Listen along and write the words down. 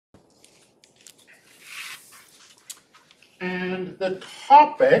the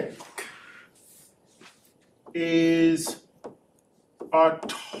topic is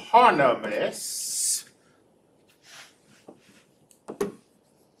autonomous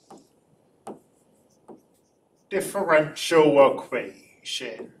differential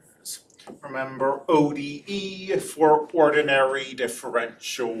equations. Remember ODE for ordinary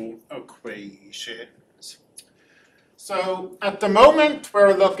differential equations. So at the moment,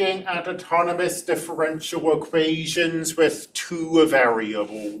 we're looking at autonomous differential equations with two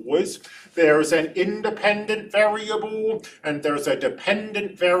variables. There's an independent variable and there's a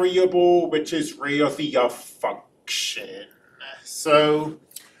dependent variable, which is really a function. So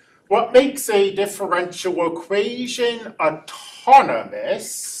what makes a differential equation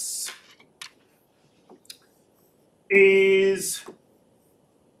autonomous is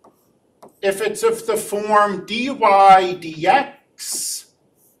if it's of the form dy dx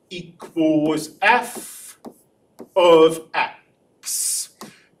equals f of x.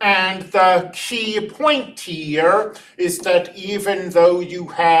 And the key point here is that even though you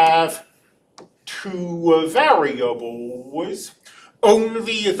have two variables,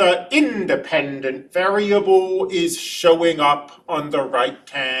 only the independent variable is showing up on the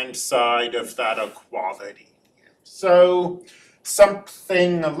right-hand side of that equality. So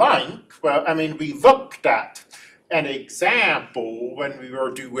something like, we looked at an example when we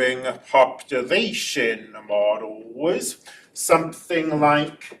were doing population models, something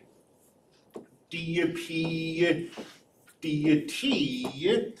like dp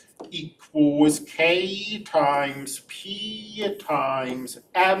dt equals k times p times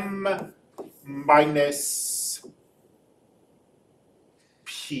m minus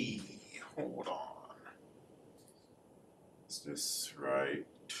p. Hold on. Is this right?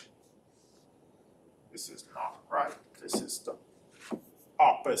 This is not right. This is the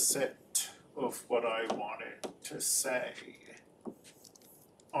opposite of what I wanted to say.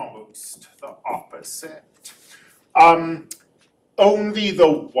 Almost the opposite. Only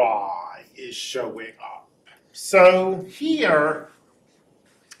the y is showing up. So here,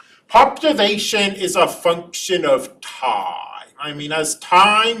 population is a function of time. As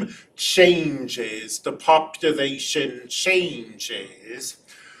time changes, the population changes.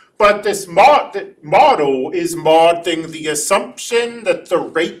 But this model is modeling the assumption that the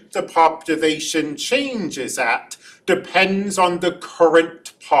rate the population changes at depends on the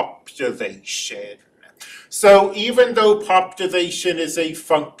current population. So even though population is a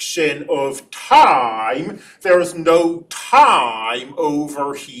function of time, there's no time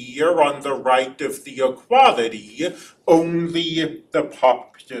over here on the right of the equality, only the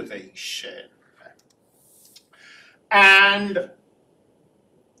population. And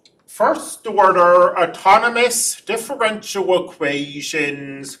first order autonomous differential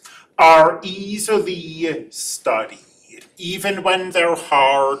equations are easily studied, even when they're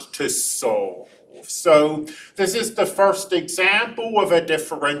hard to solve. So this is the first example of a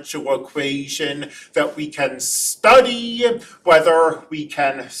differential equation that we can study whether we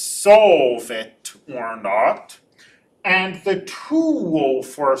can solve it or not. And the tool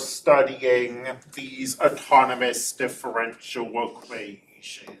for studying these autonomous differential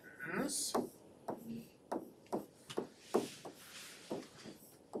equations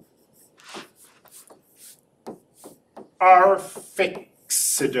are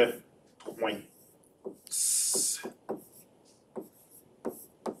fixed points.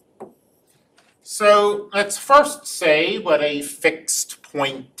 So let's first say what a fixed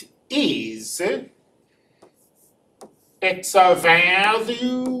point is. It's a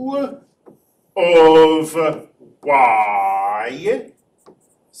value of y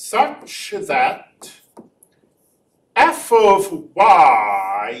such that f of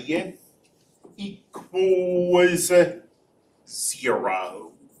y equals 0.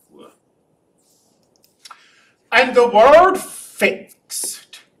 And the word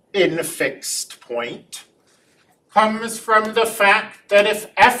fixed in fixed point comes from the fact that if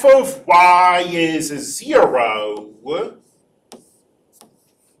f of y is 0,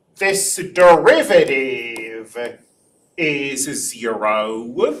 this derivative is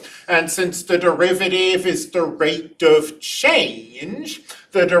 0, and since the derivative is the rate of change,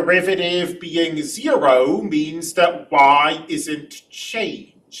 the derivative being 0 means that y isn't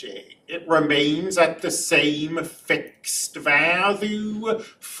changing. It remains at the same fixed value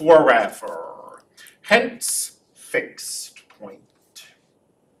forever. Hence, fixed point.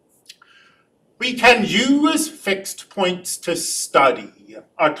 We can use fixed points to study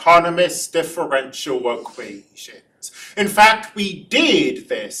autonomous differential equations. In fact, we did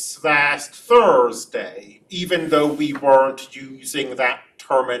this last Thursday, even though we weren't using that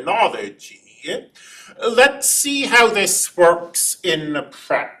terminology. Let's see how this works in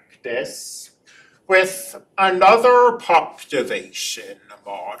practice with another population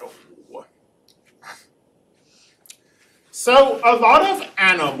model. So a lot of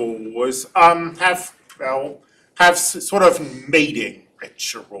animals have sort of mating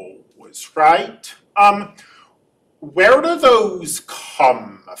rituals, right? Where do those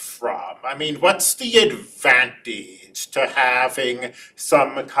come from? I mean, what's the advantage to having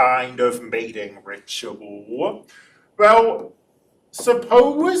some kind of mating ritual? Well,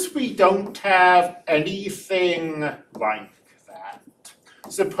 suppose we don't have anything like that.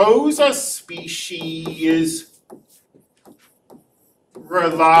 Suppose a species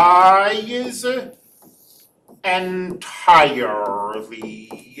relies entirely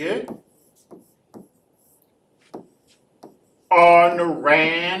on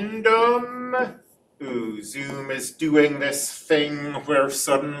random. Zoom is doing this thing where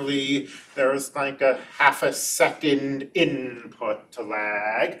suddenly there's like a half a second input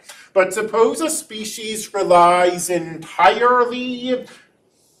lag. But suppose a species relies entirely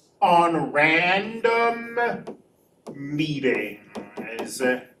on random meetings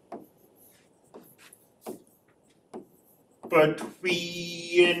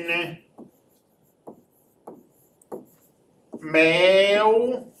between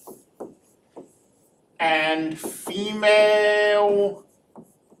male and female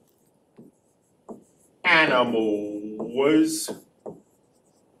animals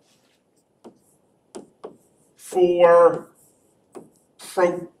for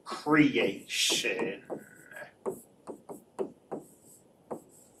procreation.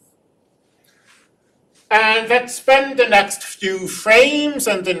 And let's spend the next few frames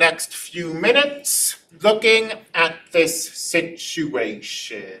and the next few minutes looking at this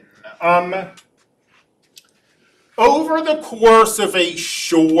situation. Over the course of a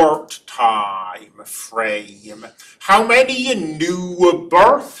short time frame, how many new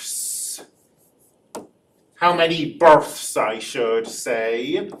births, I should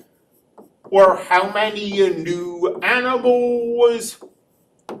say, or how many new animals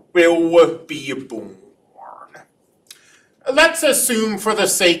will be born? Let's assume, for the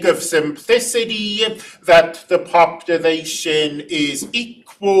sake of simplicity, that the population is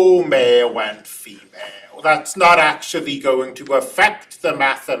equal male and female. That's not actually going to affect the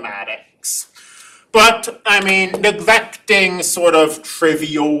mathematics. But, I mean, neglecting sort of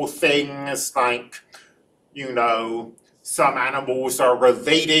trivial things like, you know, some animals are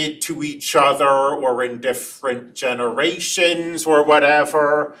related to each other or in different generations or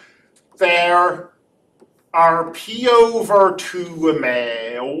whatever, there are P over 2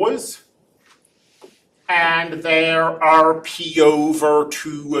 males, and there are P over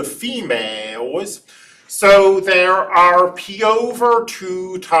 2 females. So there are P over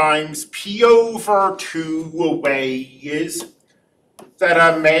 2 times P over 2 ways that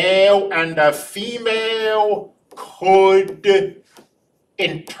a male and a female could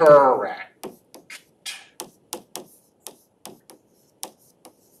interact.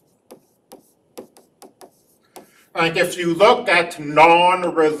 Like if you look at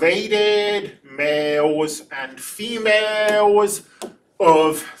non-related males and females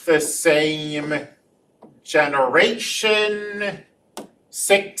of the same generation,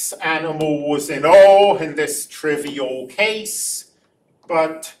 6 animals in all in this trivial case,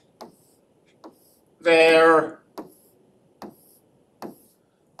 but there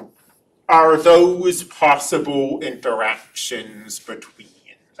are those possible interactions between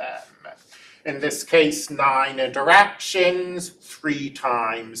them. In this case, 9 interactions, 3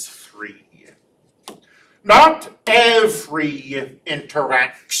 times 3. Not every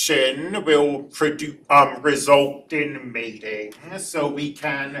interaction will result in mating, so we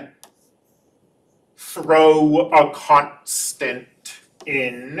can throw a constant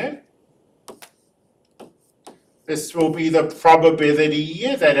in. This will be the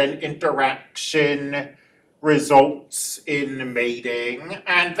probability that an interaction results in mating.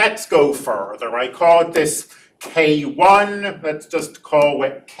 And let's go further. I called this K1, let's just call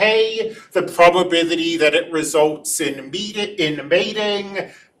it K, the probability that it results in mating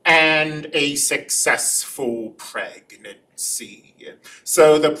and a successful pregnancy.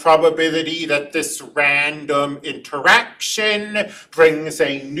 So the probability that this random interaction brings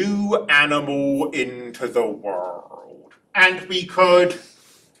a new animal into the world. And we could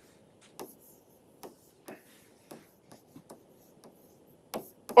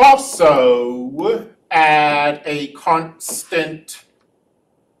also add a constant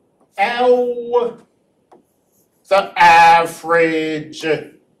L, the average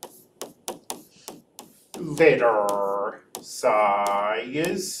litter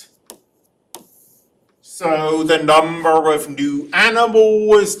size, So the number of new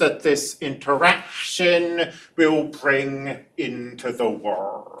animals that this interaction will bring into the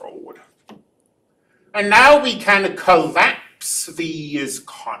world. And now we can collapse these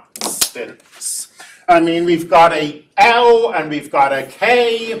constants. I mean, we've got a L, and we've got a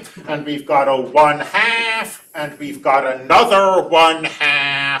K, and we've got a 1/2, and we've got another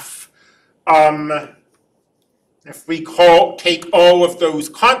 1/2. If we take all of those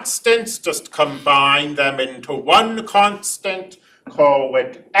constants, just combine them into one constant, call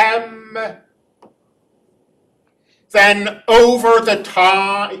it M, then over this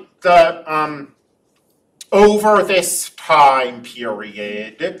time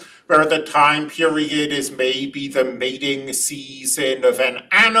period, where the time period is maybe the mating season of an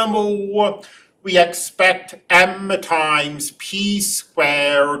animal, we expect M times P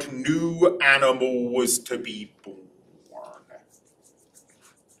squared new animals to be born.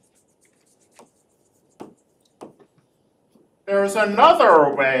 There's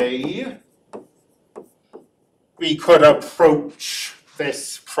another way we could approach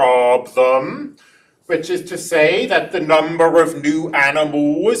this problem, which is to say that the number of new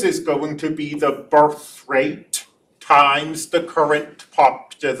animals is going to be the birth rate times the current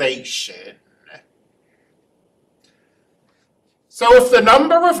population. So if the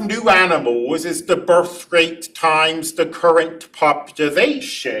number of new animals is the birth rate times the current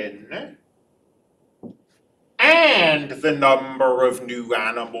population, and the number of new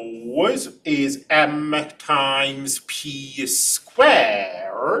animals is M times P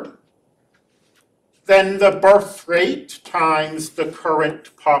squared, then the birth rate times the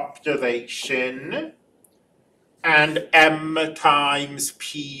current population and M times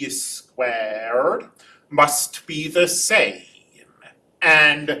P squared must be the same.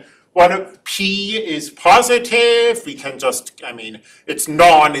 And when P is positive, we can just, it's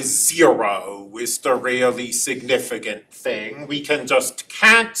non-zero is the really significant thing. We can just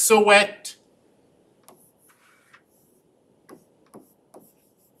cancel it.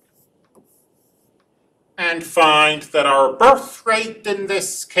 And find that our birth rate in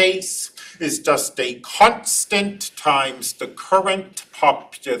this case is just a constant times the current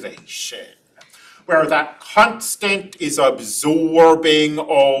population, where that constant is absorbing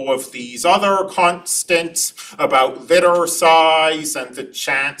all of these other constants about litter size and the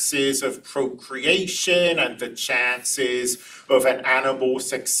chances of procreation and the chances of an animal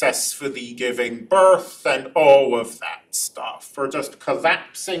successfully giving birth and all of that stuff. We're just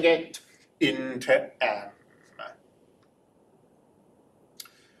collapsing it into M.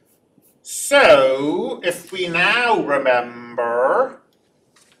 So, if we now remember,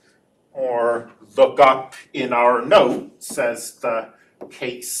 or look up in our notes, as the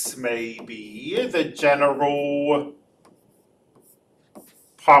case may be, the general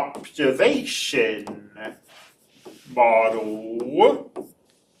population model,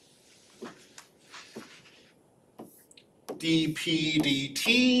 dp dt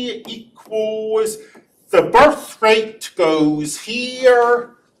equals, the birth rate goes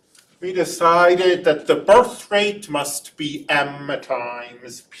here. We decided that the birth rate must be M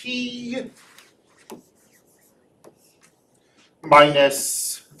times P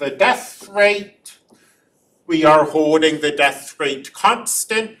minus the death rate. We are holding the death rate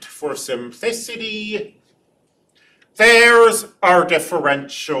constant for simplicity. There's our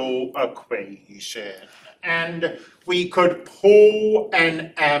differential equation. And we could pull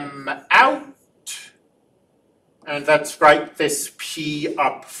an M out. And let's write this P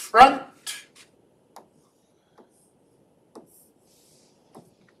up front.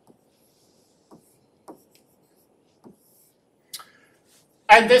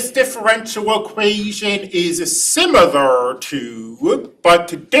 And this differential equation is similar to,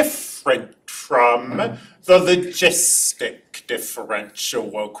 but different from, the logistic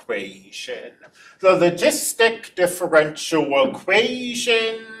differential equation. The logistic differential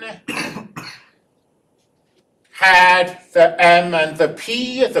equation had the M and the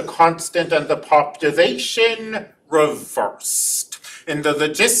P, the constant and the population, reversed. In the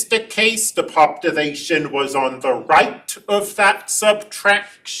logistic case, the population was on the right of that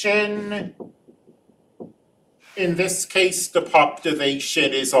subtraction. In this case, the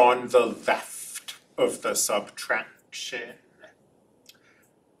population is on the left of the subtraction.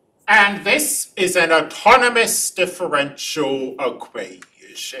 And this is an autonomous differential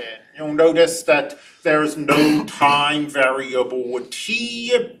equation. You'll notice that there's no time variable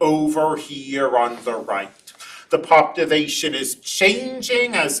t over here on the right. The population is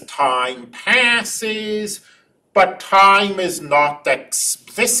changing as time passes, but time is not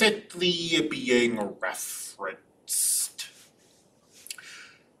explicitly being referenced.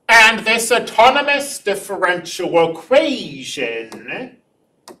 And this autonomous differential equation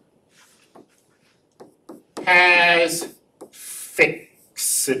has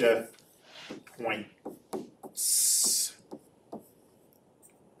fixed points.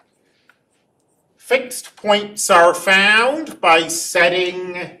 Fixed points are found by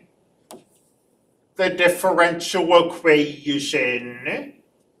setting the differential equation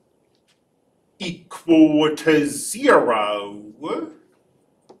equal to 0.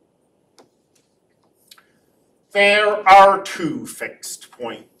 There are two fixed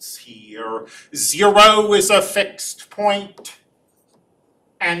points here. 0 is a fixed point,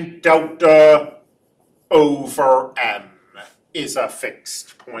 and delta over m is a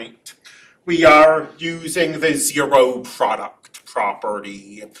fixed point. We are using the zero product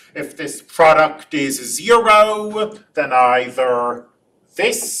property. If this product is 0, then either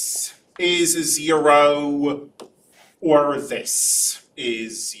this is 0 or this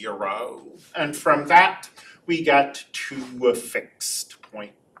is 0. And from that, we get two fixed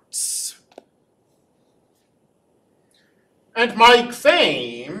points. And my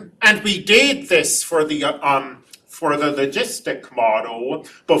claim, and we did this for the logistic model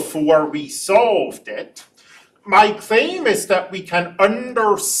before we solved it, my claim is that we can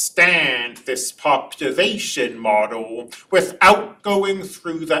understand this population model without going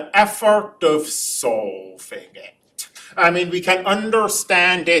through the effort of solving it. I mean, we can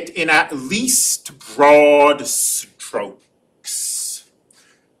understand it in at least broad strokes.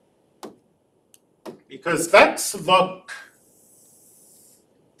 Because let's look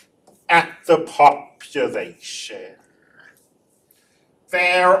at the population.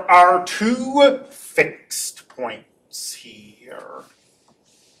 There are two fixed points here.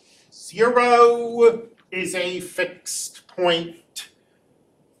 0 is a fixed point,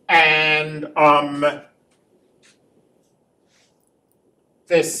 and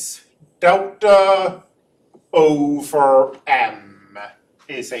this delta over m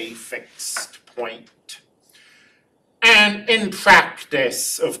is a fixed point. And in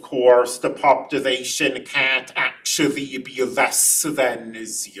practice, of course, the population can't actually be less than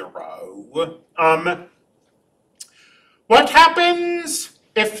 0. What happens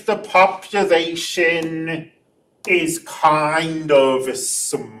if the population is kind of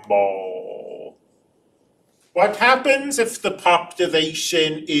small? What happens if the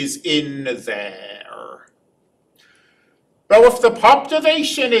population is in there? Well, if the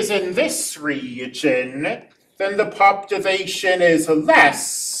population is in this region, then the population is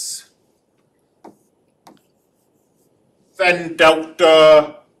less than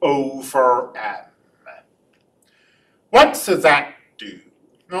delta over m. What's that do?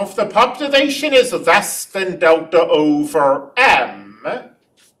 Now, if the population is less than delta over m,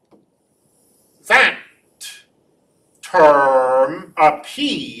 that term up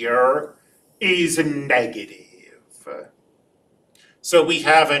here is negative. So we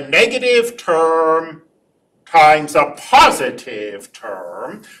have a negative term times a positive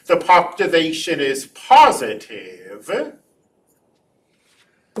term. The population is positive.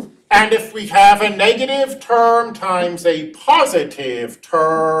 And if we have a negative term times a positive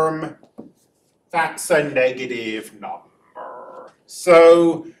term, that's a negative number.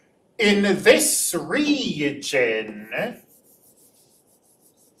 So in this region,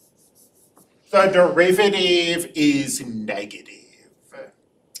 the derivative is negative.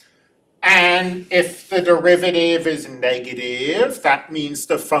 And if the derivative is negative, that means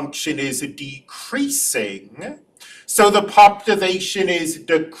the function is decreasing. So the population is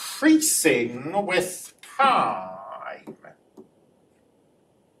decreasing with time.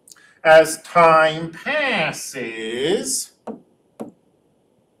 As time passes,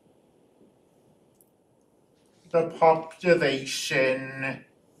 the population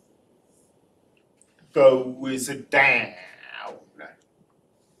goes down.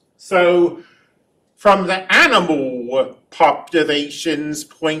 So, from the animal population's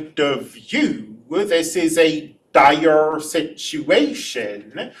point of view, this is a dire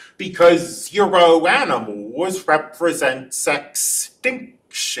situation because 0 animals represents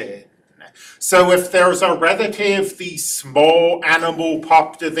extinction. So if there's a relatively small animal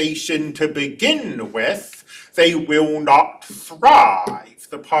population to begin with, they will not thrive.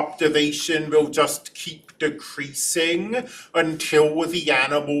 The population will just keep decreasing until the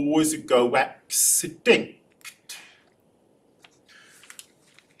animals go extinct.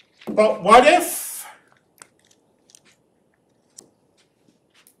 But what if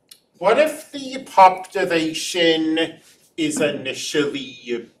the population is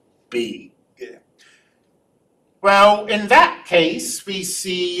initially big? Well, in that case, we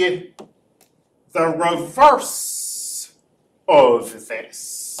see the reverse of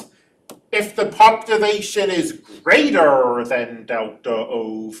this. if the population is greater than delta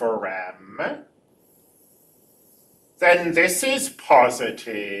over m, then this is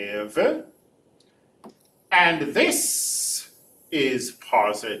positive, and this is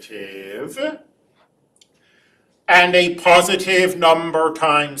positive, and a positive number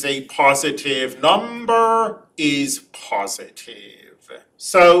times a positive number is positive.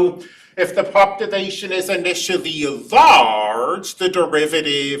 So if the population is initially large, the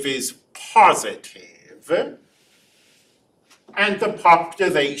derivative is positive, and the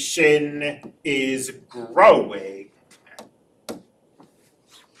population is growing.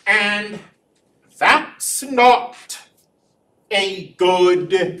 And that's not a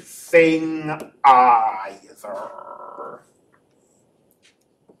good thing either.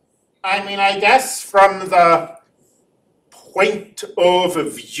 I mean, I guess from the point of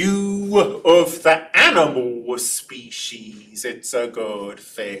view of the animal species, it's a good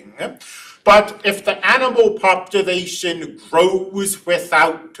thing. But if the animal population grows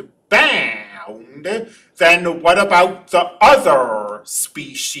without bound, then what about the other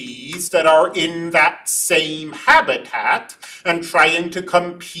species that are in that same habitat and trying to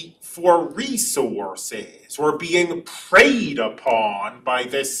compete for resources or being preyed upon by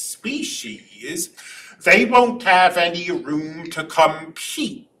this species? They won't have any room to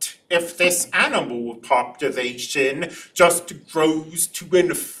compete if this animal population just grows to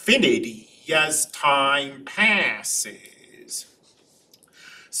infinity as time passes.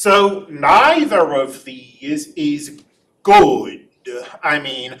 So neither of these is good. I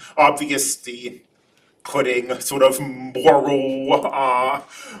mean, obviously, putting sort of moral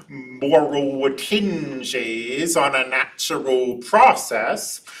tinges on a natural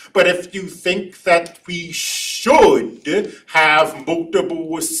process. But if you think that we should have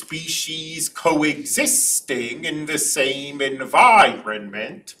multiple species coexisting in the same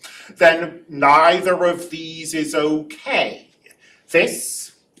environment, then neither of these is okay.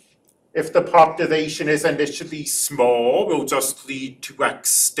 This, if the population is initially small, will just lead to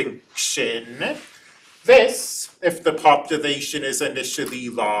extinction. This, if the population is initially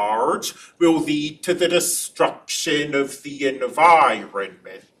large, will lead to the destruction of the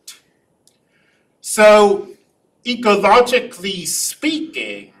environment. So, ecologically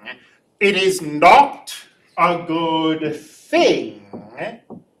speaking, it is not a good thing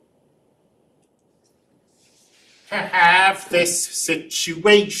to have this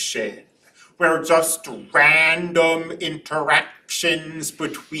situation where just random interactions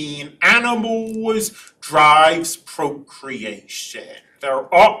between animals drives procreation.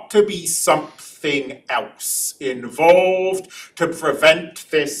 There ought to be something else involved to prevent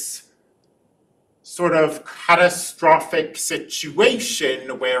this sort of catastrophic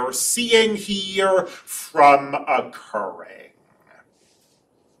situation we're seeing here from occurring.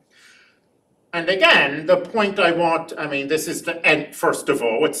 And again, the point this is the end, first of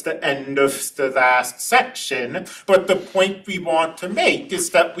all, it's the end of the last section, but the point we want to make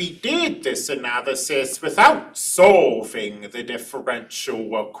is that we did this analysis without solving the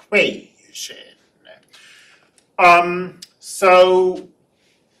differential equation. So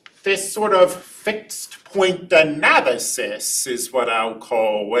this sort of fixed point analysis is what I'll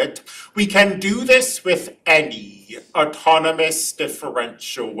call it. We can do this with any autonomous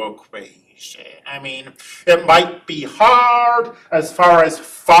differential equation. I mean, it might be hard as far as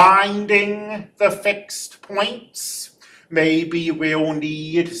finding the fixed points. Maybe we'll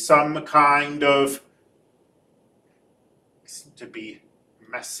need some kind of, to be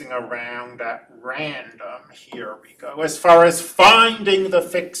messing around at random. Here we go. As far as finding the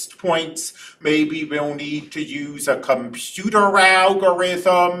fixed points, maybe we'll need to use a computer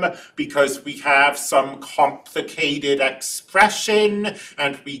algorithm because we have some complicated expression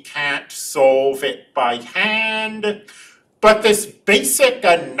and we can't solve it by hand. But this basic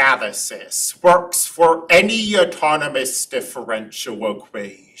analysis works for any autonomous differential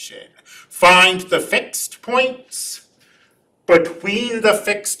equation. Find the fixed points. Between the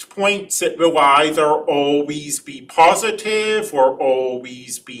fixed points, it will either always be positive or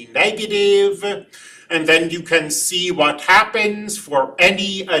always be negative. And then you can see what happens for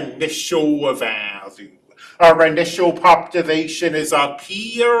any initial value. Our initial population is up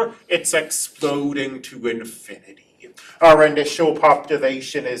here, it's exploding to infinity. Our initial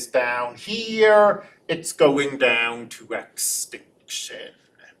population is down here, it's going down to extinction.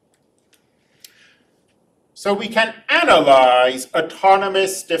 So we can analyze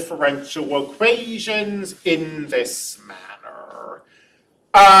autonomous differential equations in this manner.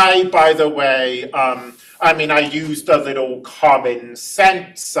 By the way, I mean, I used a little common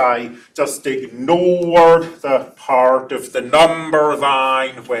sense. I just ignored the part of the number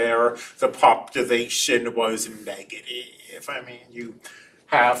line where the population was negative. I mean, you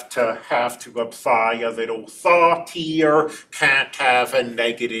have to apply a little thought here. Can't have a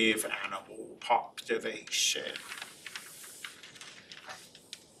negative animal population.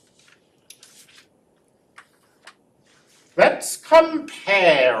 Let's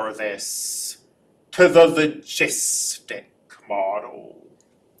compare this to the logistic model.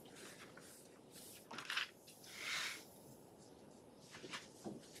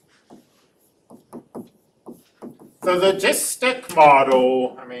 The logistic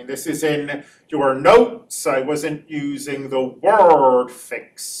model, I mean, this is in your notes. I wasn't using the word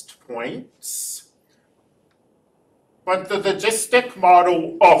fixed points. But the logistic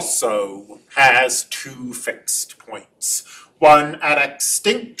model also has two fixed points, one at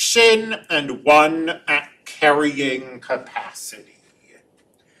extinction and one at carrying capacity.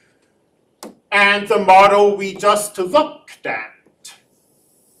 And the model we just looked at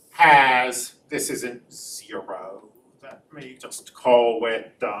has, this isn't 0, let me just call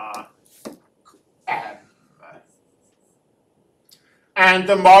it M. And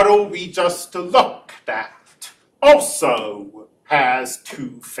the model we just looked at also has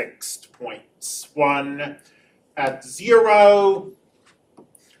two fixed points, one at 0,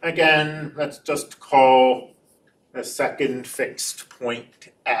 again, let's just call the second fixed point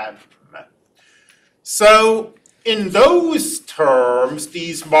M. So in those terms,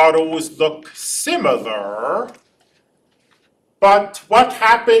 these models look similar, but what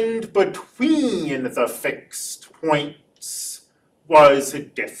happened between the fixed points was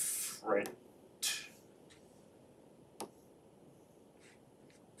different.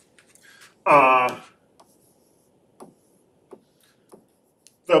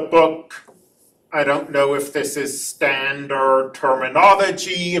 The book, I don't know if this is standard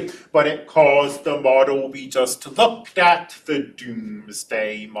terminology, but it calls the model we just looked at the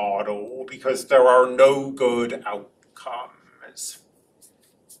doomsday model because there are no good outcomes.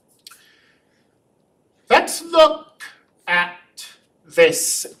 Let's look at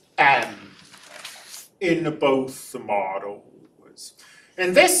this M in both models.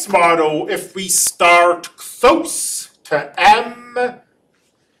 In this model, if we start close to M,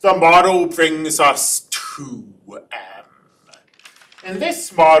 the model brings us to M. In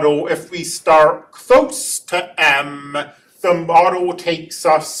this model, if we start close to M, the model takes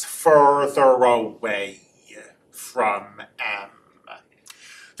us further away from M.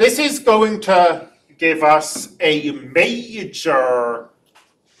 This is going to give us a major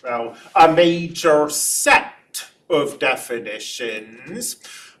set of definitions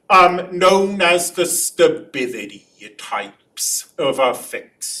known as the stability types of a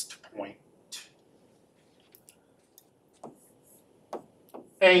fixed point.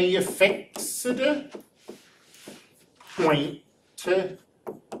 A fixed point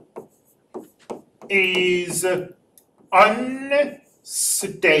is unstable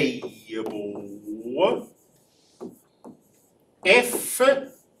if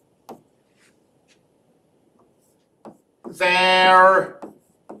there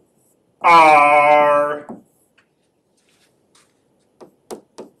are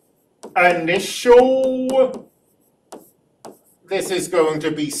initial, this is going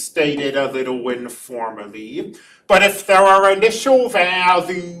to be stated a little informally, but if there are initial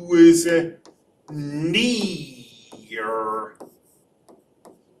values near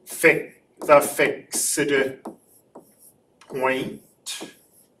the fixed point,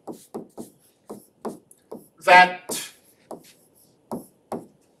 that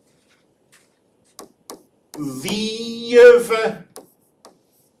leave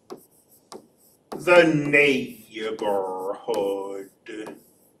the neighborhood.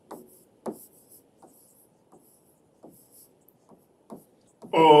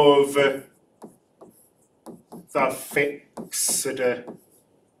 Of the fixed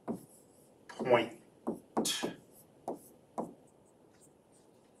point.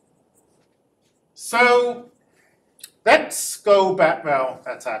 So let's go back, well,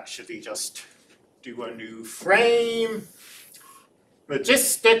 let's actually just do a new frame.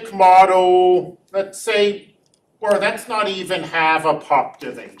 Logistic model, let's say, or let's not even have a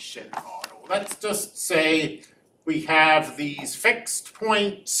population model. Let's just say we have these fixed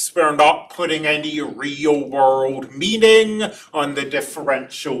points. We're not putting any real world meaning on the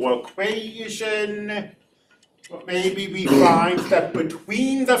differential equation. But maybe we find that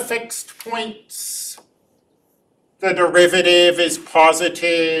between the fixed points, the derivative is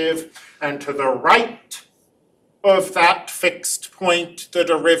positive, and to the right, of that fixed point, the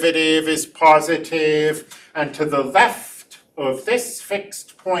derivative is positive, and to the left of this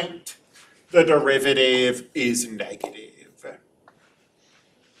fixed point, the derivative is negative.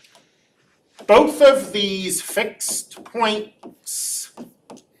 Both of these fixed points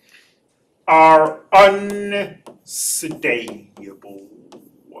are unstable.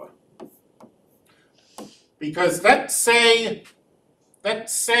 Because let's say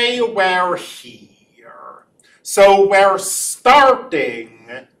we're here. So we're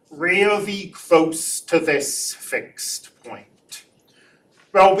starting really close to this fixed point.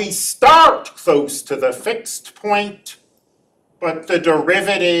 Well, we start close to the fixed point, but the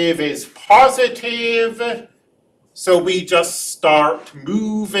derivative is positive, so we just start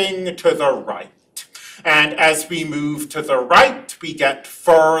moving to the right. And as we move to the right, we get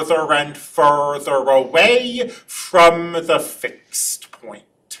further and further away from the fixed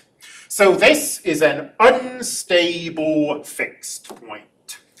point. So this is an unstable fixed point.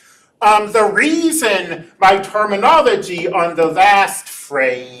 The reason my terminology on the last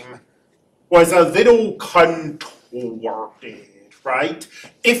frame was a little contorted, right?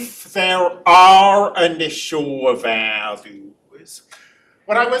 If there are initial values.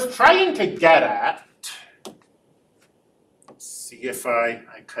 What I was trying to get at, let's see if I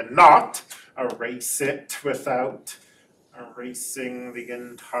cannot erase it without erasing the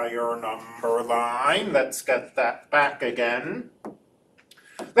entire number line. Let's get that back again.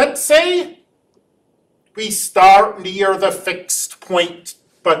 Let's say we start near the fixed point,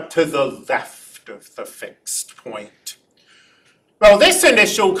 but to the left of the fixed point. Well, this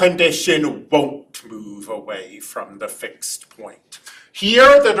initial condition won't move away from the fixed point.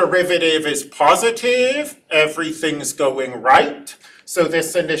 Here, the derivative is positive, everything's going right, so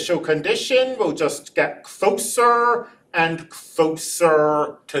this initial condition will just get closer and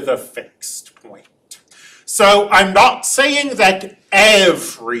closer to the fixed point. So I'm not saying that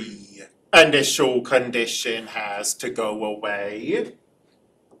every initial condition has to go away,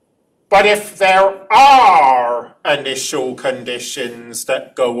 but if there are initial conditions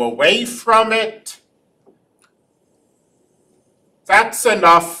that go away from it, that's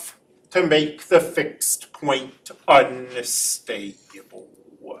enough to make the fixed point unstable.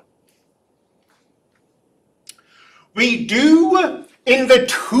 We do in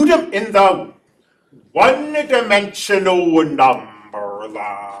the one-dimensional number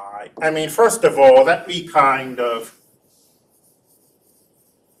line. I mean, first of all, let me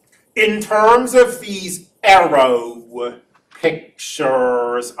in terms of these arrow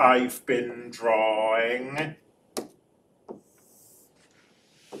pictures I've been drawing,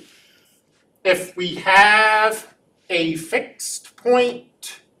 if we have a fixed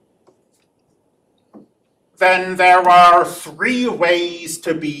point, then there are three ways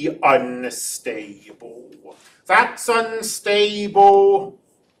to be unstable. That's unstable,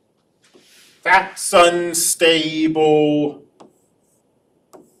 that's unstable,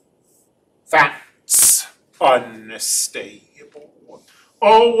 that's unstable.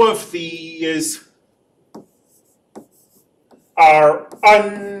 All of these are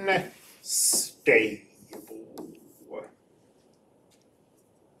unstable.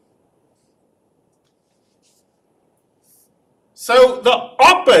 So the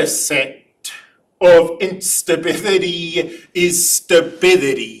opposite of instability is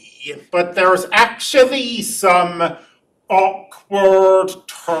stability, but there's actually some awkward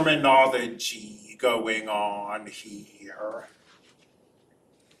terminology going on here.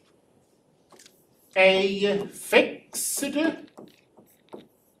 A fixed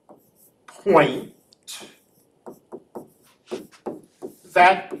point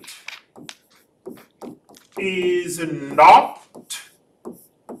that is not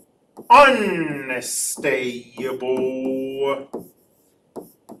unstable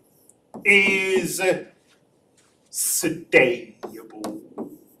is stable.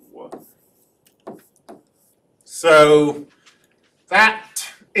 So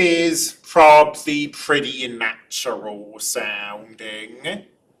that is probably pretty natural sounding.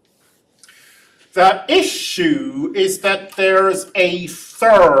 The issue is that there's a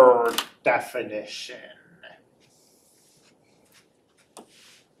third definition.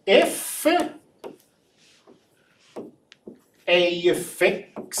 If a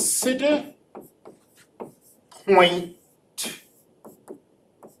fixed point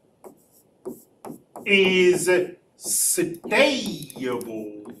is stable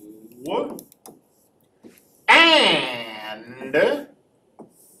and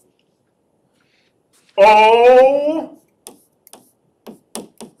all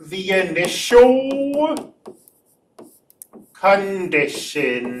the initial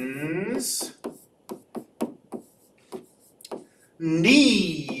conditions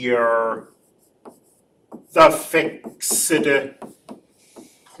near the fixed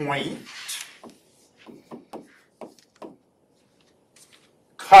point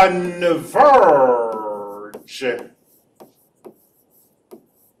converge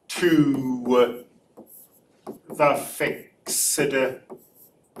to the fixed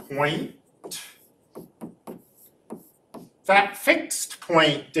point. That fixed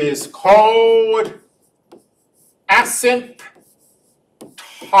point is called asymptotically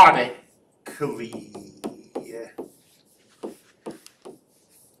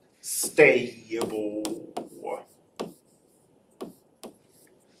stable.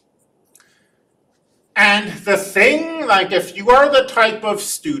 And the thing, like if you are the type of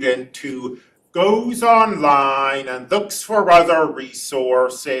student who goes online and looks for other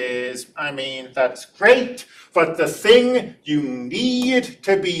resources, I mean, that's great, but the thing you need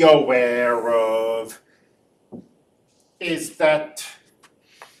to be aware of is that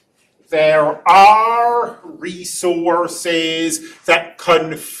there are resources that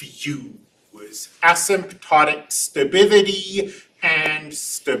confuse asymptotic stability and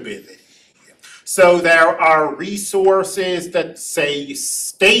stability. So there are resources that say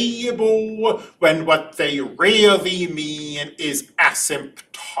stable when what they really mean is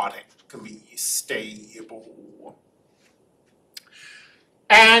asymptotically stable.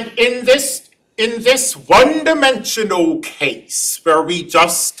 And in this one-dimensional case where we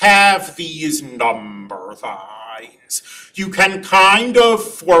just have these number lines, you can kind of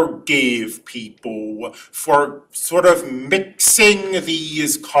forgive people for sort of mixing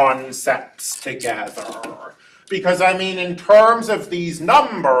these concepts together. Because, I mean, in terms of these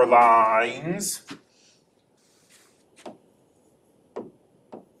number lines,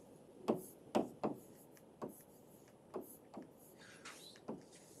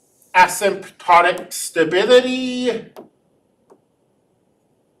 asymptotic stability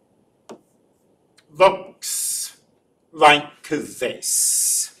looks like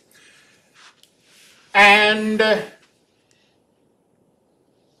this. And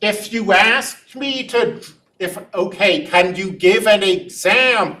if you asked me to, okay, can you give an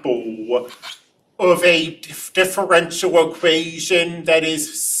example of a differential equation that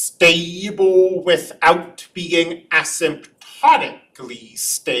is stable without being asymptotically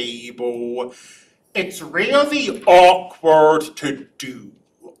stable? It's really awkward to do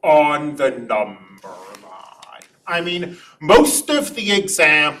on the number line. I mean, most of the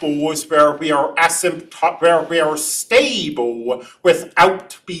examples where we are stable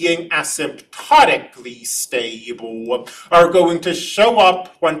without being asymptotically stable are going to show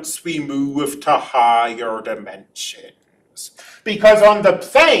up once we move to higher dimensions. Because on the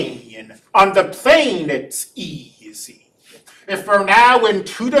plane it's easy. If we're now in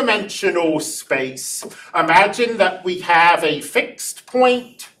two-dimensional space, imagine that we have a fixed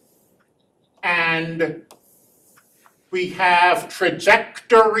point and we have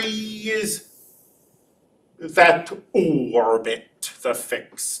trajectories that orbit the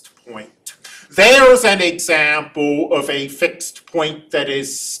fixed point. There's an example of a fixed point that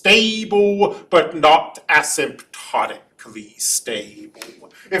is stable but not asymptotically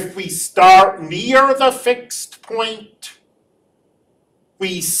stable. If we start near the fixed point,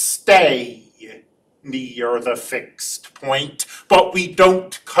 we stay near the fixed point, but we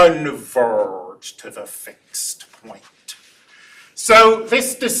don't converge to the fixed point. So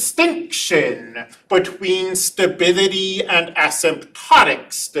this distinction between stability and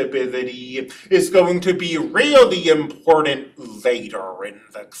asymptotic stability is going to be really important later in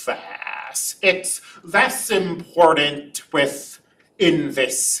the class. It's less important in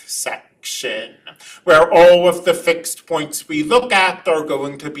this section, where all of the fixed points we look at are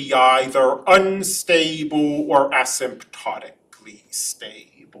going to be either unstable or asymptotically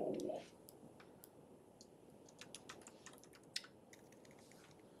stable.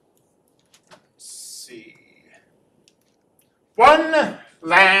 Let's see. One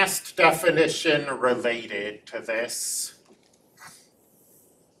last definition related to this.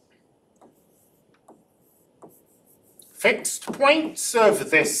 Fixed points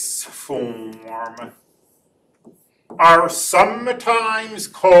of this form are sometimes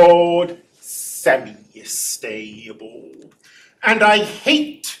called semi-stable. And I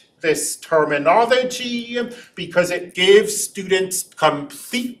hate this terminology because it gives students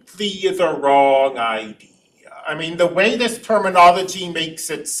completely the wrong idea. I mean, the way this terminology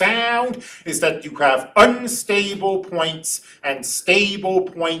makes it sound is that you have unstable points and stable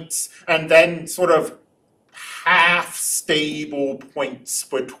points, and then sort of half-stable points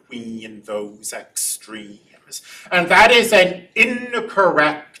between those extremes. And that is an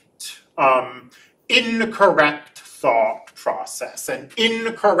incorrect thought process, an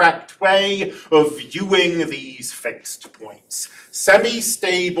incorrect way of viewing these fixed points.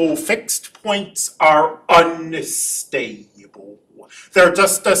 Semi-stable fixed points are unstable. They're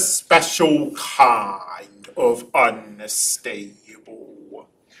just a special kind of unstable.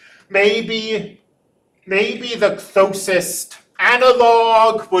 Maybe the closest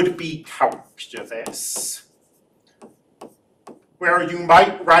analog would be calculus, where you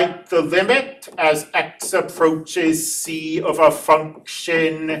might write the limit as x approaches c of a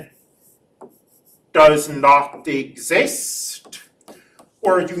function does not exist,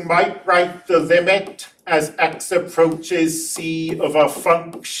 or you might write the limit as x approaches c of a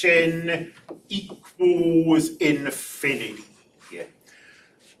function equals infinity.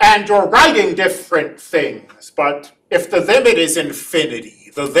 And you're writing different things, but if the limit is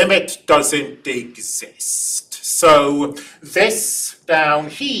infinity, the limit doesn't exist. So this down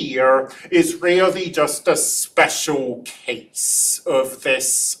here is really just a special case of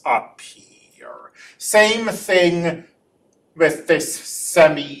this up here. Same thing with this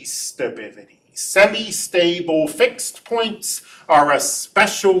semi-stability. Semi-stable fixed points are a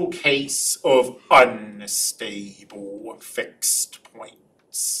special case of unstable fixed points.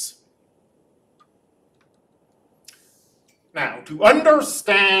 Now, to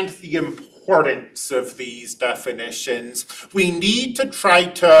understand the importance of these definitions, we need to try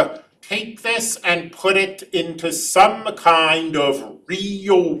to take this and put it into some kind of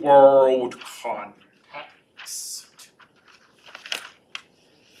real-world context.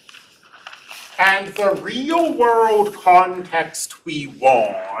 And the real-world context we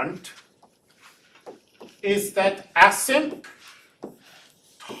want is that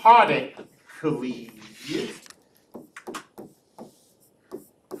asymptotically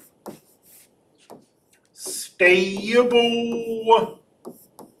stable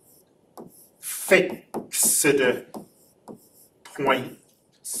fixed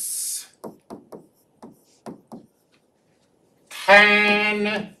points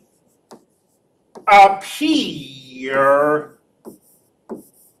can appear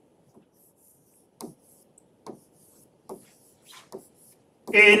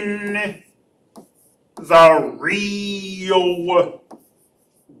in the real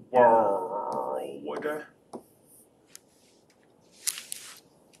world.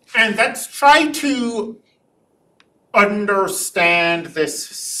 And let's try to understand this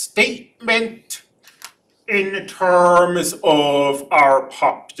statement in terms of our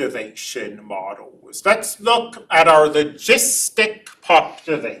population models. Let's look at our logistic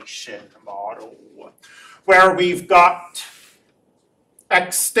population model, where we've got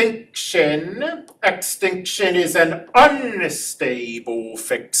extinction. Extinction is an unstable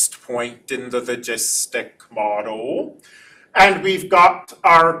fixed point in the logistic model. And we've got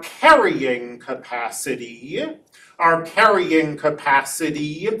our carrying capacity. Our carrying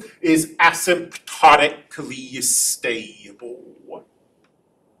capacity is asymptotically stable.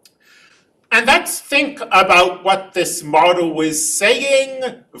 And let's think about what this model is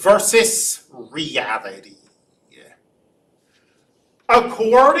saying versus reality.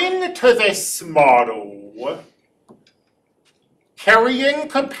 According to this model, carrying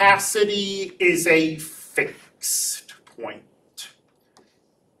capacity is a fixed point.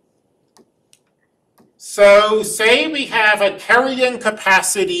 So say we have a carrying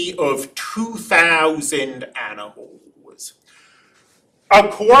capacity of 2,000 animals.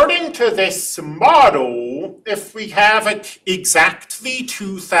 According to this model, if we have exactly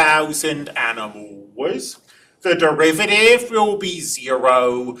 2,000 animals, the derivative will be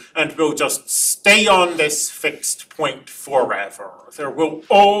 0 and will just stay on this fixed point forever. There will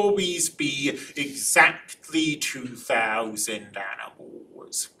always be exactly 2,000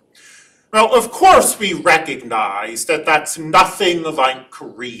 animals. Well, of course we recognize that that's nothing like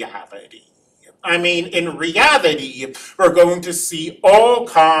reality. I mean, in reality, we're going to see all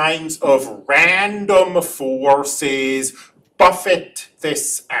kinds of random forces buffet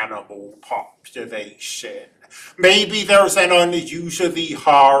this animal population. Maybe there's an unusually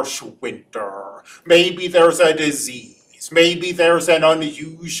harsh winter. Maybe there's a disease. Maybe there's an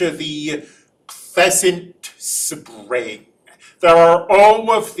unusually pleasant spring. There are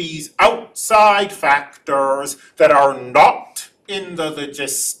all of these outside factors that are not in the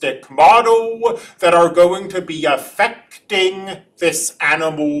logistic model that are going to be affecting this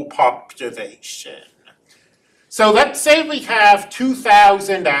animal population. So let's say we have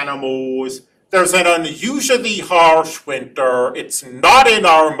 2,000 animals. There's an unusually harsh winter. It's not in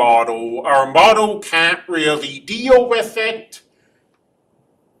our model. Our model can't really deal with it.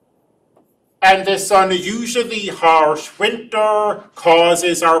 And this unusually harsh winter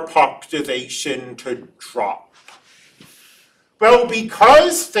causes our population to drop. Well,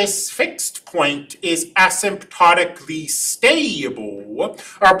 because this fixed point is asymptotically stable,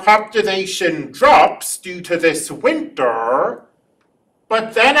 our population drops due to this winter,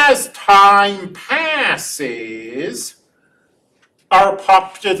 but then as time passes, our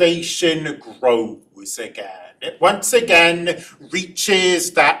population grows again. It once again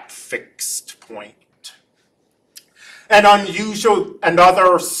reaches that fixed point.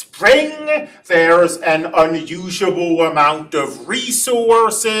 Another spring, there's an unusual amount of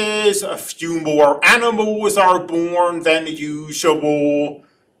resources, a few more animals are born than usual,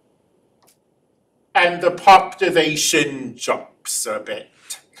 and the population jumps a bit.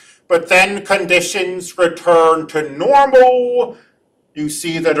 But then conditions return to normal. You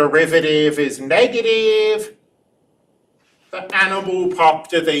see the derivative is negative. The animal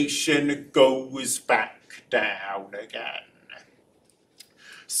population goes back down again.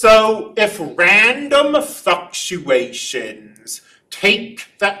 So if random fluctuations take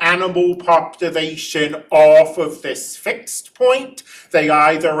the animal population off of this fixed point, they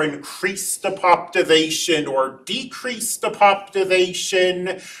either increase the population or decrease the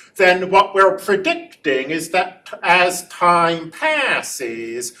population, then what we're predicting is that as time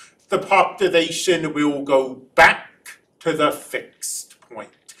passes, the population will go back to the fixed point.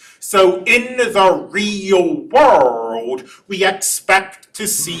 So in the real world, we expect to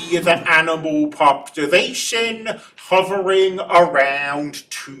see the animal population hovering around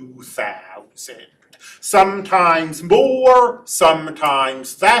 2,000. Sometimes more,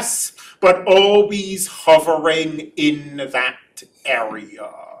 sometimes less, but always hovering in that area.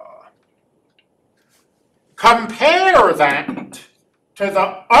 Compare that to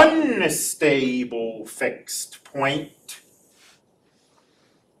the unstable fixed point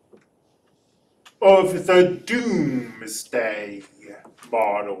of the doomsday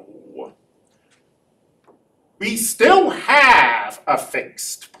model. We still have a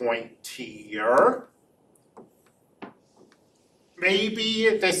fixed point here. Maybe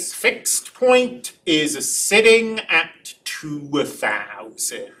this fixed point is sitting at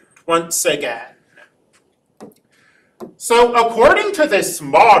 2,000 once again. So according to this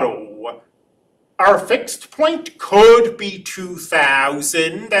model, our fixed point could be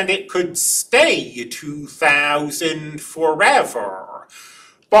 2,000 and it could stay 2,000 forever.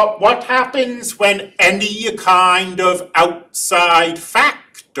 But what happens when any kind of outside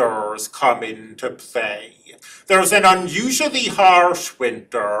factors come into play? There's an unusually harsh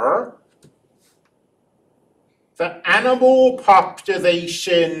winter. The animal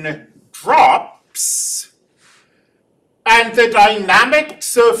population drops. And the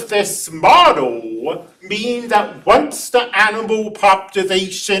dynamics of this model mean that once the animal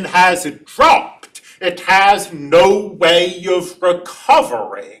population has dropped, it has no way of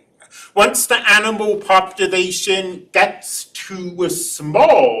recovering. Once the animal population gets too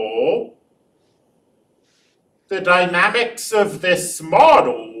small, the dynamics of this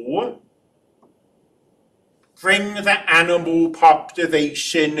model bring the animal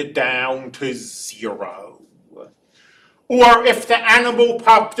population down to 0. Or if the animal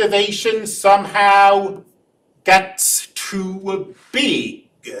population somehow gets too big,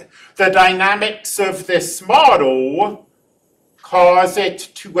 the dynamics of this model cause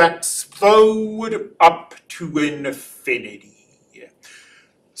it to explode up to infinity.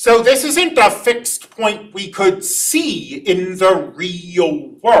 So this isn't a fixed point we could see in the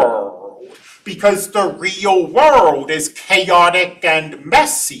real world, because the real world is chaotic and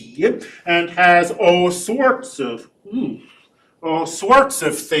messy and has all sorts of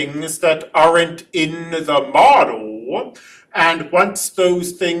things that aren't in the model, and once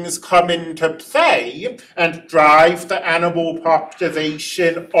those things come into play and drive the animal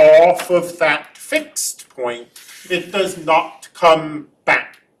population off of that fixed point, it does not come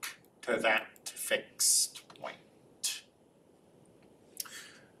back to that fixed point.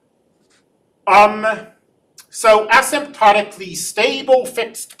 So asymptotically stable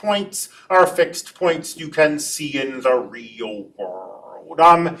fixed points are fixed points you can see in the real world.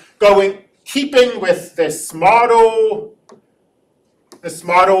 Keeping with this model does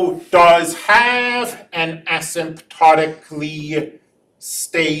have an asymptotically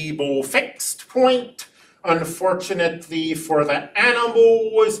stable fixed point. Unfortunately for the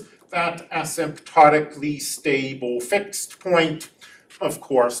animals, that asymptotically stable fixed point, of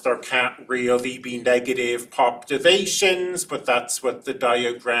course, there can't really be negative populations, but that's what the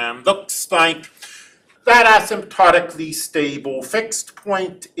diagram looks like. That asymptotically stable fixed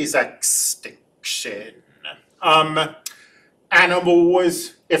point is extinction.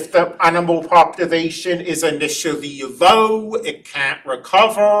 Animals if the animal population is initially low, it can't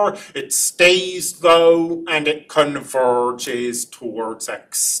recover, it stays low, and it converges towards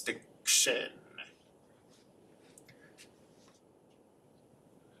extinction.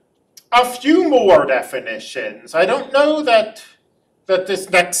 A few more definitions. I don't know that this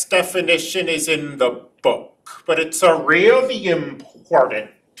next definition is in the book, but it's a really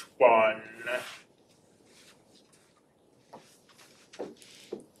important one.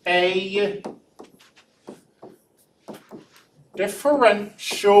 A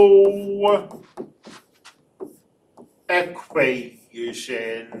differential equation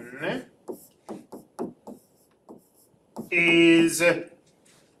is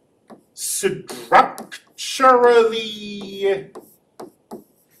structurally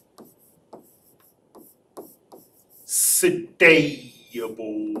stable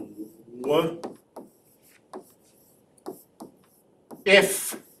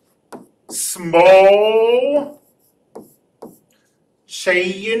if small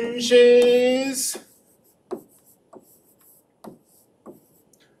changes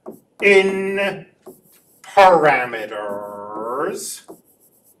in parameters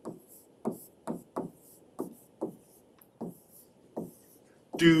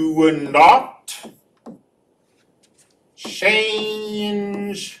do not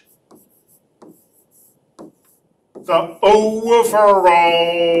change the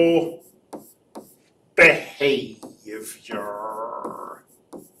overall behavior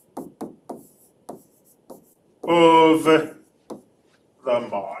of the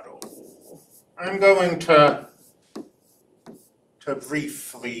model. I'm going to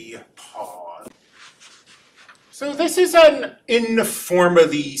briefly pause. So this is an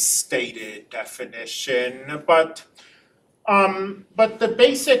informally stated definition, but the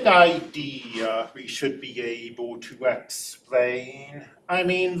basic idea we should be able to explain. I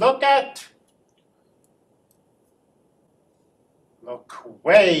mean, look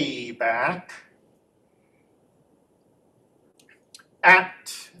way back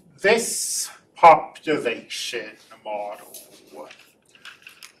at this population model.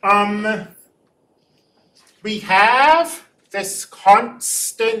 We have this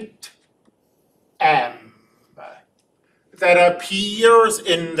constant m that appears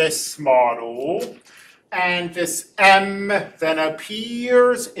in this model, and this m then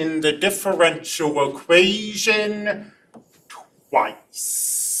appears in the differential equation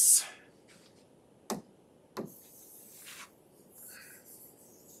twice.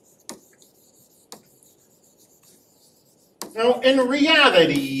 Now, in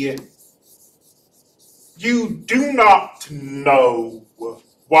reality, you do not know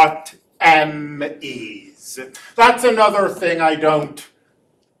what m is. That's another thing I don't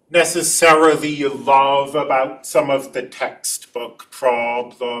necessarily love about some of the textbook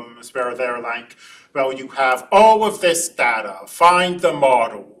problems, where they're like, well, you have all of this data, find the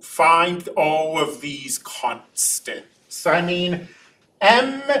model, find all of these constants. I mean,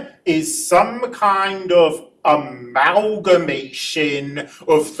 m is some kind of amalgamation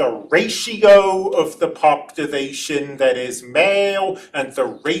of the ratio of the population that is male and the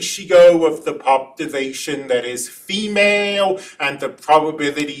ratio of the population that is female, and the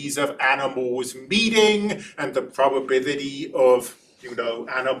probabilities of animals meeting and the probability of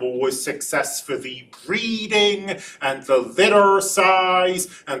animals successfully breeding, and the litter size,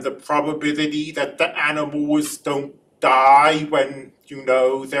 and the probability that the animals don't die when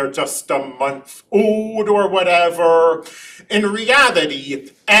they're just a month old or whatever. In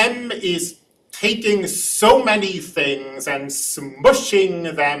reality, m is taking so many things and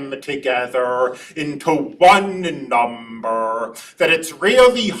smushing them together into one number that it's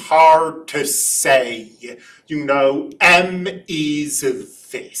really hard to say, m is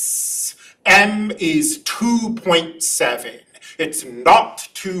this. M is 2.7. It's not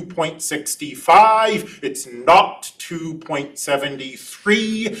 2.65, it's not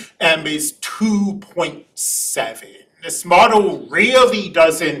 2.73, m is 2.7. This model really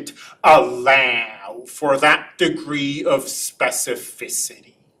doesn't allow for that degree of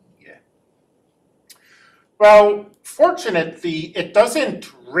specificity. Well, fortunately, it doesn't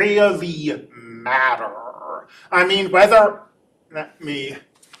really matter. I mean, whether, let me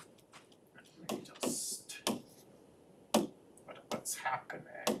just, what's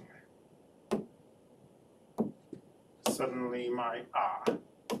happening? Suddenly my,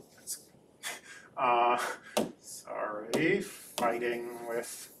 sorry, fighting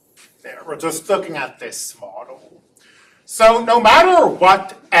with, there, we're just looking at this model. So no matter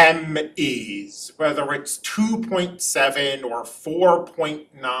what m is, whether it's 2.7 or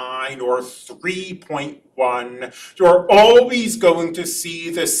 4.9 or 3.1, you're always going to see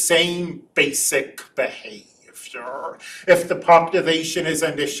the same basic behavior. If the population is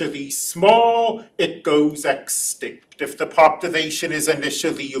initially small, it goes extinct. If the population is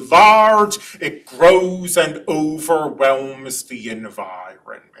initially large, it grows and overwhelms the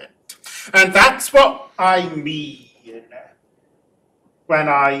environment. And that's what I mean when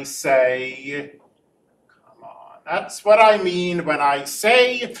I say, that's what I mean when I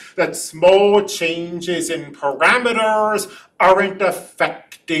say that small changes in parameters aren't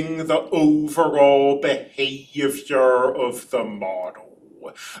affecting the overall behavior of the model.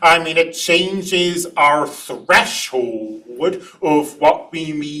 I mean, it changes our threshold of what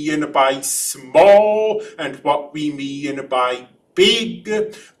we mean by small and what we mean by big,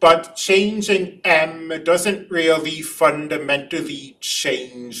 but changing m doesn't really fundamentally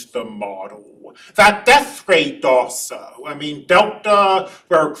change the model. That death rate also, I mean, delta,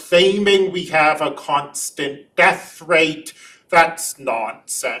 we're claiming we have a constant death rate. That's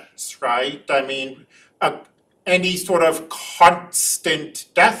nonsense, right? I mean, any sort of constant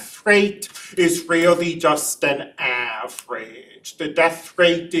death rate is really just an average. The death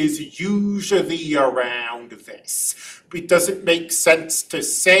rate is usually around this. It doesn't make sense to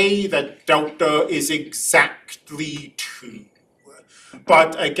say that delta is exactly 2.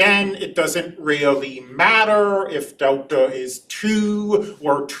 But again, it doesn't really matter if delta is 2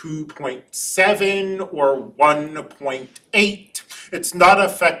 or 2.7 or 1.8. It's not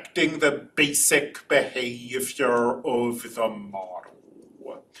affecting the basic behavior of the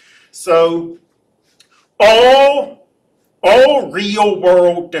model. So all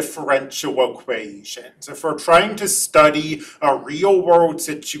real-world differential equations, if we're trying to study a real-world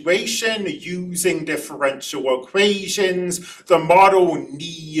situation using differential equations, the model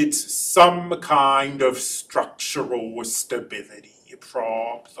needs some kind of structural stability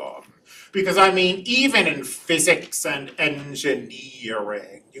problem. Because, I mean, even in physics and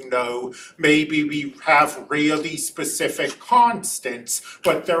engineering, maybe we have really specific constants,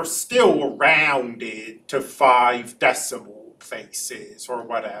 but they're still rounded to 5 decimal places or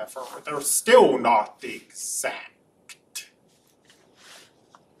whatever. They're still not exact.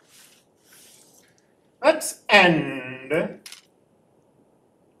 Let's end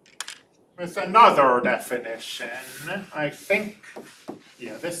with another definition. I think,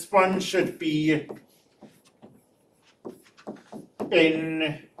 this one should be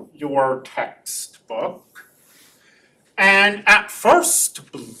in your textbook. And at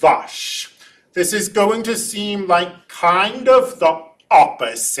first blush, this is going to seem like kind of the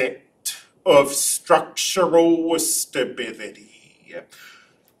opposite of structural stability.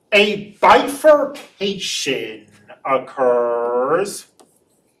 A bifurcation occurs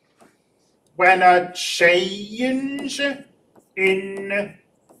when a change in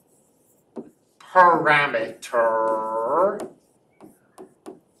parameter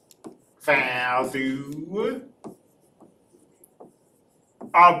value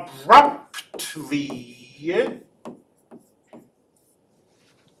abruptly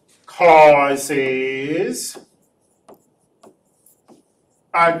causes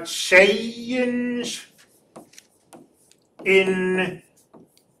a change in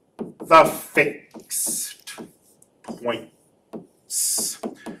the fixed points.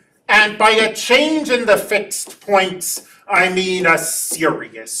 And by a change in the fixed points, I mean a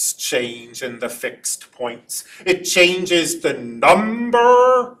serious change in the fixed points. It changes the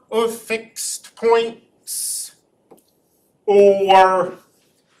number of fixed points, or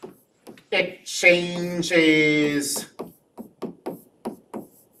it changes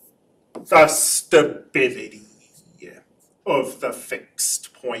the stability of the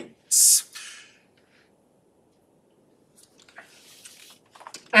fixed points.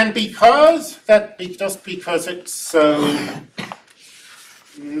 And just because it's so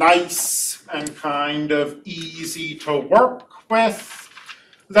nice and kind of easy to work with,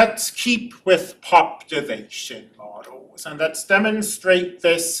 let's keep with population models. And let's demonstrate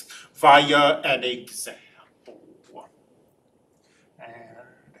this via an example. And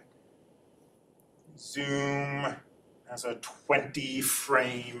Zoom has a 20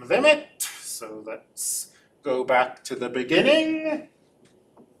 frame limit, so let's go back to the beginning.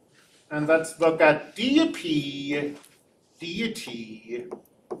 And let's look at dp dt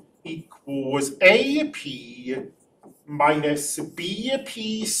equals AP minus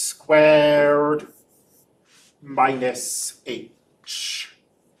BP squared minus H.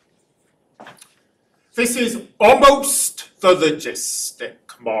 This is almost the logistic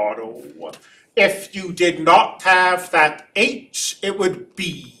model. If you did not have that H, it would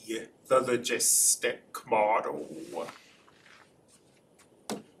be the logistic model.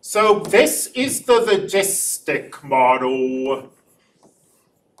 So this is the logistic model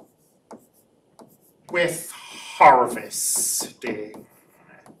with harvesting.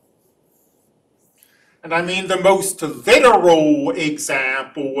 And I mean, the most literal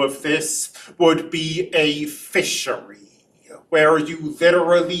example of this would be a fishery, where you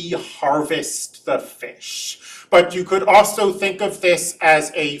literally harvest the fish. But you could also think of this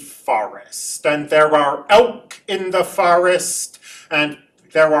as a forest, and there are elk in the forest, and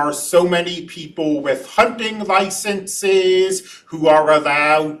there are so many people with hunting licenses who are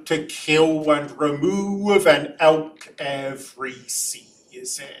allowed to kill and remove an elk every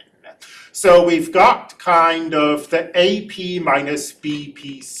season. So we've got kind of the AP minus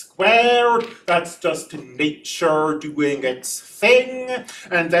BP squared. That's just nature doing its thing.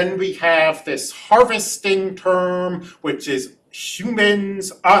 And then we have this harvesting term, which is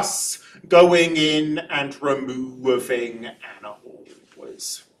humans, us, going in and removing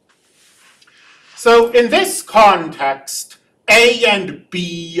animals. So in this context, A and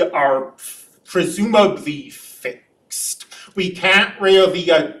B are presumably fixed. We can't really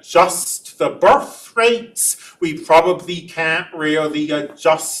adjust the birth rates. We probably can't really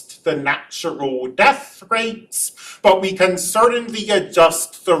adjust the natural death rates, but we can certainly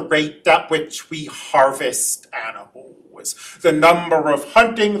adjust the rate at which we harvest animals. The number of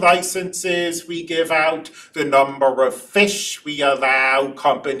hunting licenses we give out, the number of fish we allow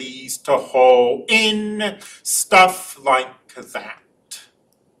companies to haul in, stuff like that.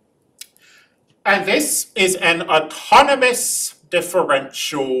 And this is an autonomous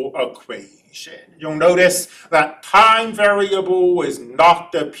differential equation. You'll notice that time variable is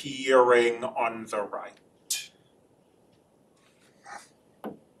not appearing on the right.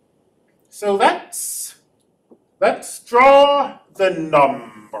 So let's draw the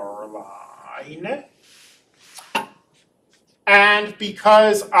number line. And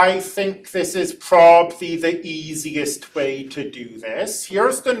because I think this is probably the easiest way to do this,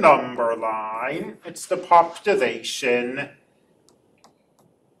 here's the number line. It's the population.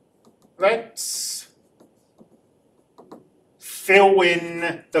 Let's fill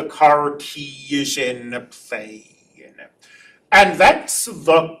in the Cartesian plane. And let's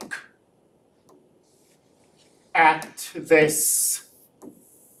look at this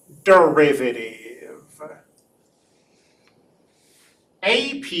derivative.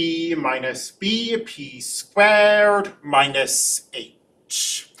 AP minus BP squared minus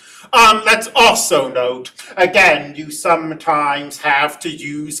H. Let's also note, again, you sometimes have to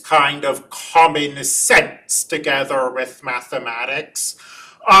use kind of common sense together with mathematics.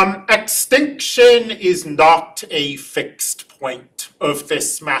 Extinction is not a fixed point of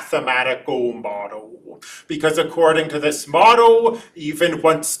this mathematical model, because according to this model, even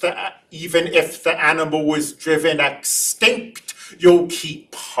if the animal was driven extinct, you'll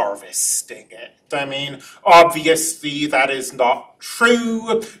keep harvesting it. I mean, obviously that is not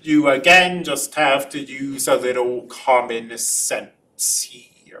true. You again just have to use a little common sense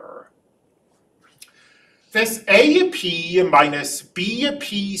here. This AP minus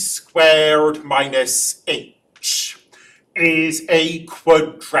BP squared minus H is a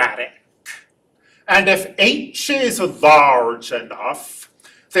quadratic. And if H is large enough,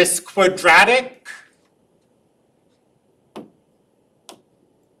 this quadratic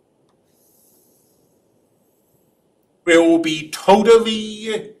will be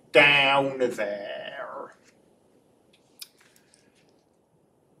totally down there.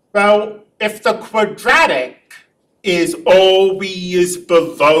 Well, if the quadratic is always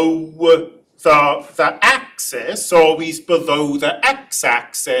below the axis, always below the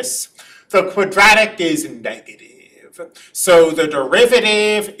x-axis, the quadratic is negative. So the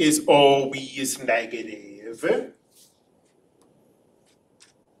derivative is always negative.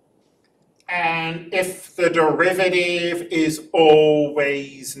 And if the derivative is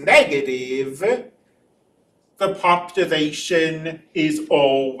always negative, the population is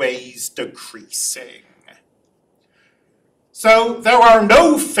always decreasing. So there are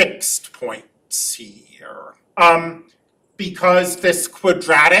no fixed points here, because this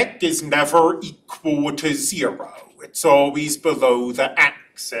quadratic is never equal to 0. It's always below the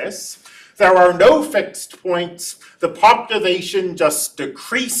axis. There are no fixed points. The population just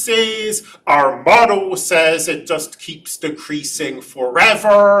decreases. Our model says it just keeps decreasing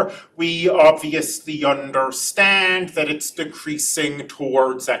forever. We obviously understand that it's decreasing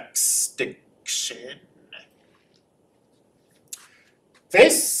towards extinction.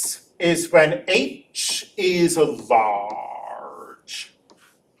 This is when H is large.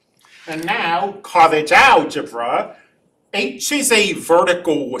 And now, college algebra, h is a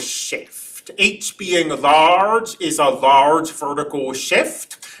vertical shift. H being large is a large vertical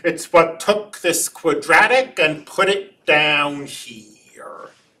shift. It's what took this quadratic and put it down here.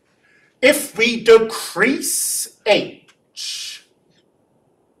 If we decrease h,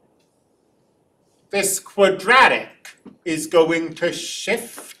 this quadratic is going to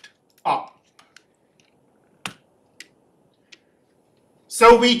shift up.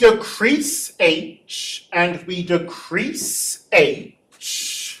 So we decrease h and we decrease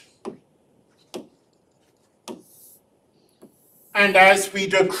h. And as we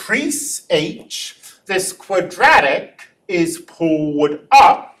decrease h, this quadratic is pulled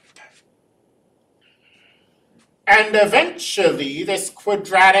up. And eventually this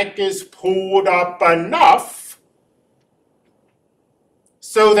quadratic is pulled up enough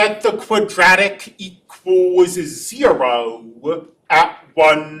so that the quadratic equals 0 at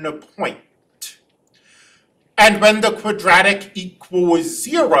one point. And when the quadratic equals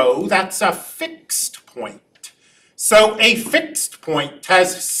 0, that's a fixed point. So a fixed point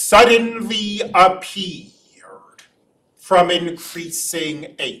has suddenly appeared from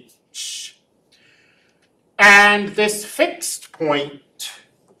increasing h. And this fixed point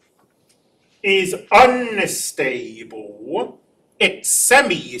is unstable. It's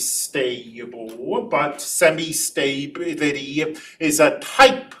semi-stable, but semi-stability is a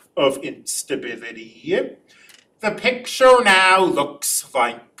type of instability. The picture now looks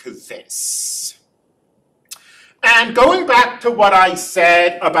like this. And going back to what I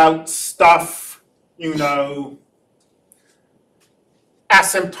said about stuff,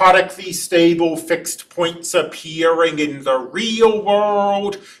 asymptotically stable fixed points appearing in the real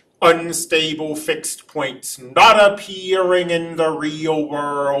world, unstable fixed points not appearing in the real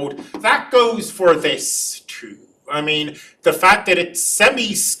world. That goes for this too. I mean, the fact that it's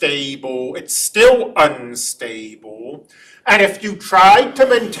semi-stable, it's still unstable. And if you try to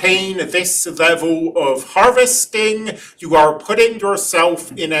maintain this level of harvesting, you are putting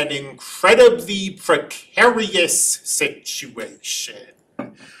yourself in an incredibly precarious situation.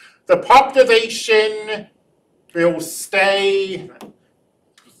 The population will stay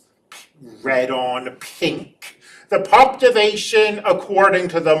red on pink. The population, according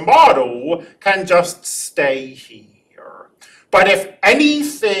to the model, can just stay here. But if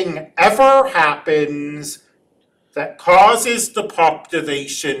anything ever happens that causes the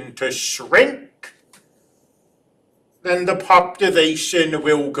population to shrink, then the population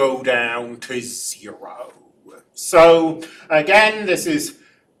will go down to 0. So again, this is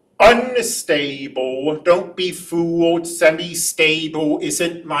unstable. Don't be fooled. Semi-stable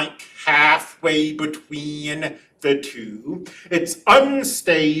isn't like halfway between the two. It's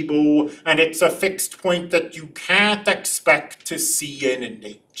unstable, and it's a fixed point that you can't expect to see in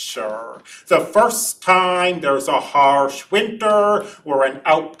nature. The first time there's a harsh winter or an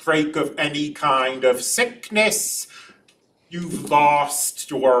outbreak of any kind of sickness, you've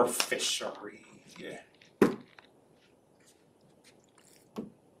lost your fishery.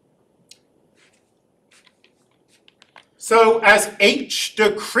 So as h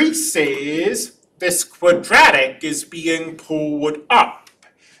decreases, this quadratic is being pulled up.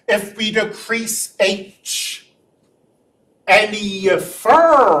 If we decrease h any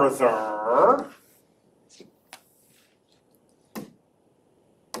further,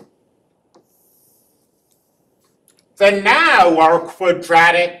 then now our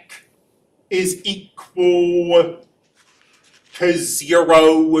quadratic is equal to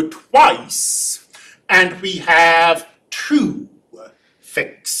 0 twice, and we have 2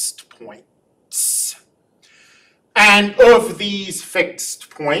 fixed points. And of these fixed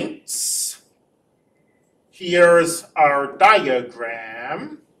points, here's our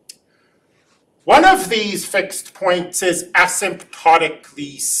diagram. One of these fixed points is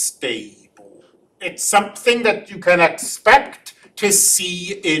asymptotically stable. It's something that you can expect to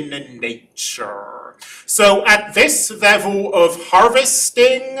see in nature. So at this level of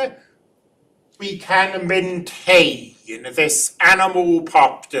harvesting, we can maintain this animal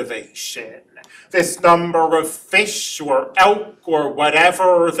population, this number of fish or elk or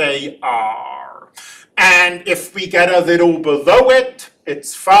whatever they are. And if we get a little below it,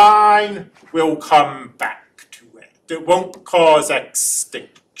 it's fine, we'll come back to it. It won't cause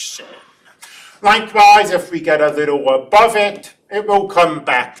extinction. Likewise, if we get a little above it, it will come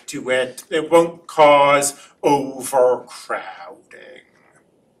back to it. It won't cause overcrowding.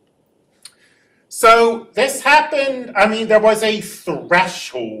 So this happened, there was a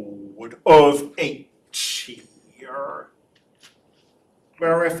threshold of h here,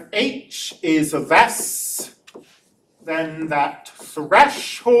 where if h is less then that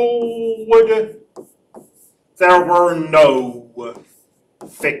threshold, there were no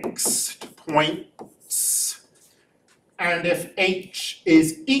fixed points. And if h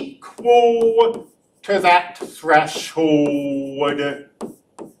is equal to that threshold,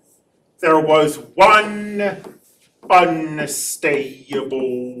 there was one unstable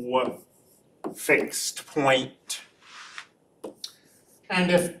fixed point.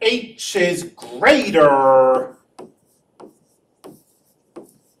 And if h is greater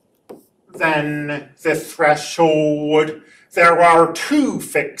than the threshold, there are two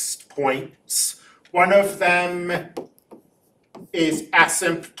fixed points. One of them is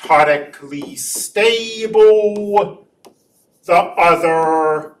asymptotically stable. The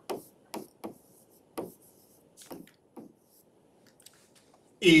other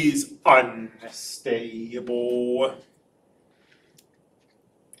is unstable.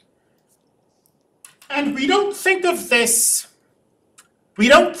 And we don't think of this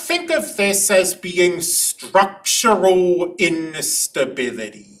as being structural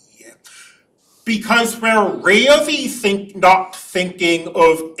instability, because we're really not thinking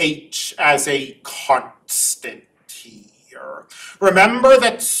of h as a constant here. Remember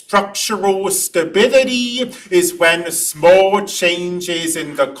that structural stability is when small changes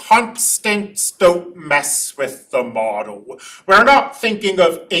in the constants don't mess with the model. We're not thinking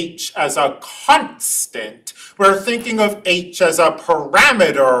of h as a constant. We're thinking of h as a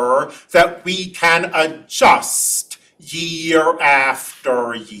parameter that we can adjust year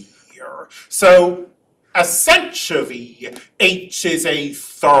after year. So essentially, h is a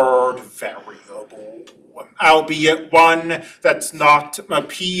third variable, albeit one that's not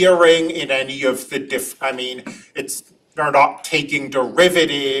appearing in any of the they're not taking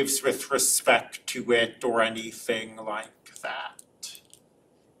derivatives with respect to it or anything like that.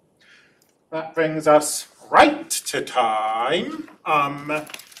 That brings us right to time.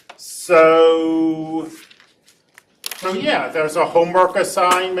 So yeah, there's a homework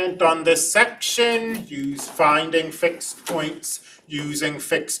assignment on this section. Use finding fixed points, using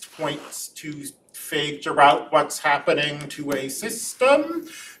fixed points to figure out what's happening to a system.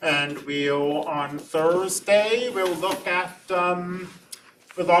 And on Thursday, we'll look at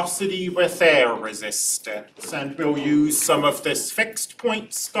velocity with air resistance. And we'll use some of this fixed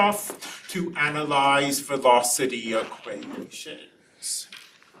point stuff to analyze velocity equations.